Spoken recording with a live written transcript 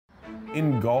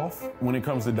In golf, when it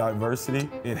comes to diversity,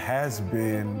 it has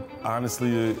been,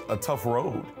 honestly, a tough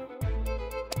road.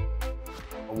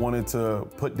 I wanted to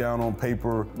put down on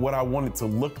paper what I wanted to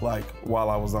look like while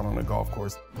I was out on the golf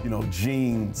course. You know,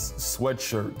 jeans,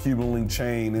 sweatshirt, Cuban link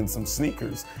chain, and some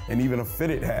sneakers, and even a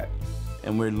fitted hat.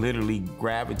 And we're literally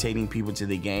gravitating people to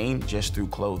the game just through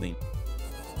clothing.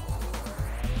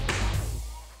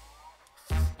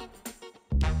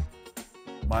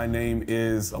 My name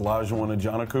is Olajuwon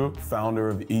Ajanaku, founder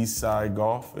of Eastside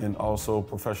Golf and also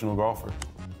professional golfer.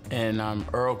 And I'm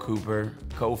Earl Cooper,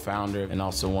 co-founder and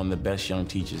also one of the best young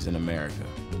teachers in America.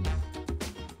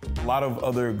 A lot of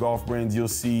other golf brands, you'll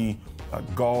see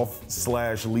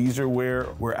golf/leisure wear,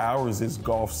 where ours is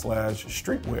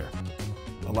golf/streetwear.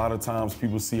 A lot of times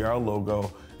people see our logo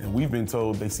and we've been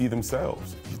told they see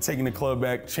themselves. You're taking the club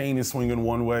back, chain is swinging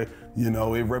one way, you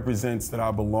know, it represents that I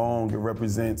belong, it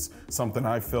represents something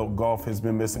I felt golf has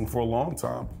been missing for a long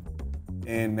time.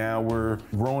 And now we're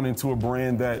growing into a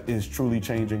brand that is truly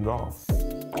changing golf.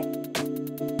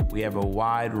 We have a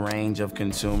wide range of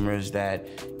consumers that,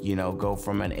 you know, go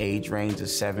from an age range of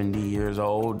 70 years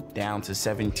old down to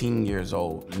 17 years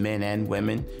old, men and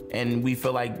women. And we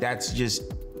feel like that's just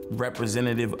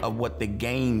representative of what the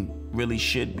game really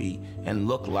should be and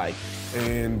look like.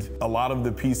 And a lot of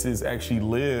the pieces actually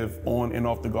live on and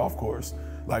off the golf course.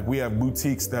 Like, we have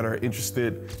boutiques that are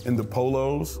interested in the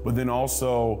polos, but then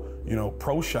also, you know,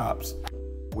 pro shops.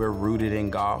 We're rooted in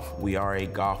golf. We are a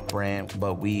golf brand,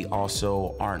 but we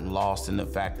also aren't lost in the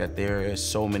fact that there is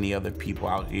so many other people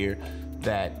out here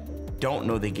that don't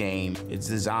know the game. It's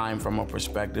designed from a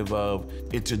perspective of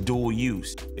it's a dual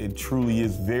use. It truly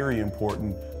is very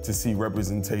important to see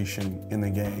representation in the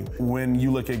game. When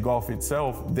you look at golf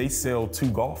itself, they sell to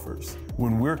golfers.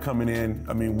 When we're coming in,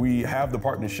 I mean, we have the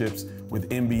partnerships with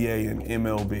NBA and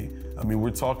MLB. I mean,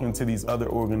 we're talking to these other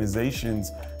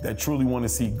organizations that truly want to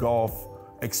see golf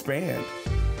expand.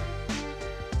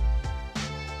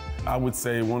 I would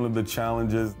say one of the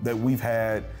challenges that we've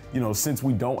had, you know, since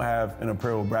we don't have an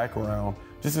apparel background,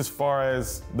 just as far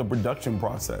as the production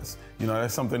process, you know,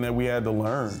 that's something that we had to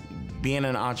learn. Being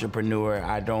an entrepreneur,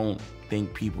 I don't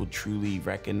think people truly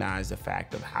recognize the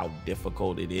fact of how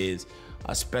difficult it is,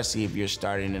 especially if you're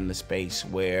starting in the space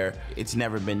where it's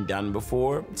never been done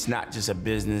before. It's not just a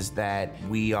business that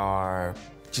we are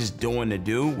just doing to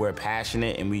do. We're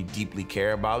passionate and we deeply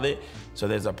care about it. So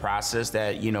there's a process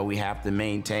that, you know, we have to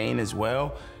maintain as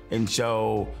well. And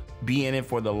so be in it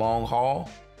for the long haul.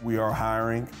 We are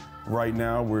hiring. Right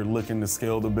now, we're looking to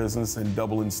scale the business and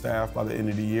double in staff by the end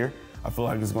of the year. I feel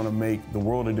like it's gonna make the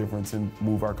world a difference and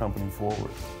move our company forward.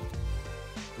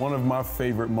 One of my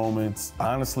favorite moments,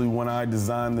 honestly, when I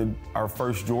designed our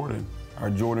first Jordan, our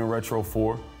Jordan Retro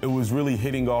 4. It was really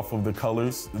hitting off of the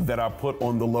colors that I put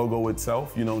on the logo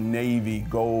itself, you know, navy,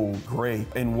 gold, gray,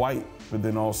 and white, but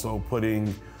then also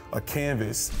putting a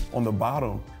canvas on the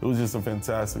bottom. It was just a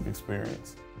fantastic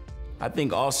experience. I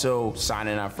think also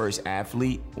signing our first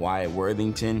athlete, Wyatt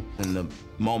Worthington, and the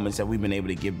moments that we've been able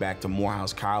to give back to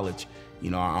Morehouse College, you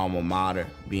know, our alma mater,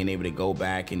 being able to go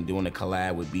back and doing a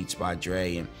collab with Beats by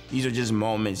Dre. And these are just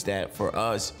moments that for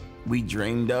us, we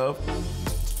dreamed of.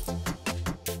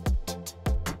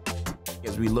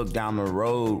 As we look down the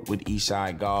road with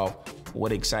Eastside Golf,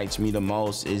 what excites me the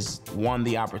most is, one,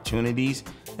 the opportunities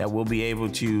that we'll be able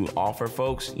to offer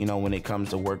folks, you know, when it comes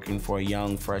to working for a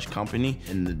young, fresh company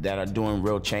and that are doing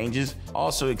real changes.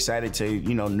 Also excited to,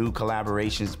 you know, new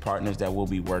collaborations, partners that we'll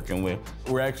be working with.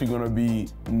 We're actually gonna be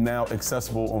now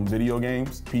accessible on video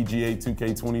games, PGA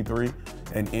 2K23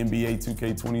 and NBA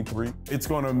 2K23. It's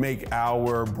gonna make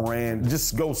our brand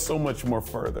just go so much more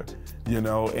further, you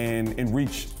know, and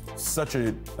reach such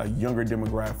a younger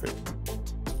demographic.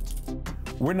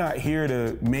 We're not here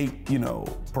to make, you know,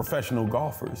 professional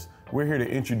golfers. We're here to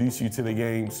introduce you to the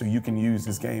game so you can use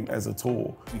this game as a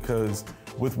tool. Because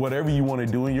with whatever you want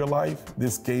to do in your life,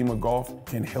 this game of golf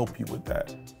can help you with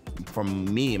that.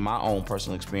 From me, in my own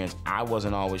personal experience, I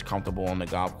wasn't always comfortable on the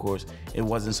golf course. It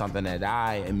wasn't something that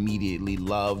I immediately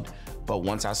loved. But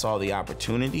once I saw the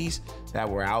opportunities that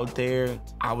were out there,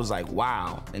 I was like,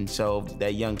 wow. And so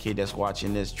that young kid that's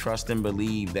watching this, trust and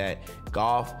believe that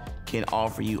golf can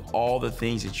offer you all the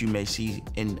things that you may see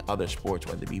in other sports,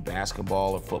 whether it be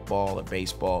basketball or football or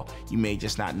baseball. You may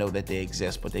just not know that they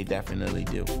exist, but they definitely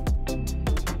do.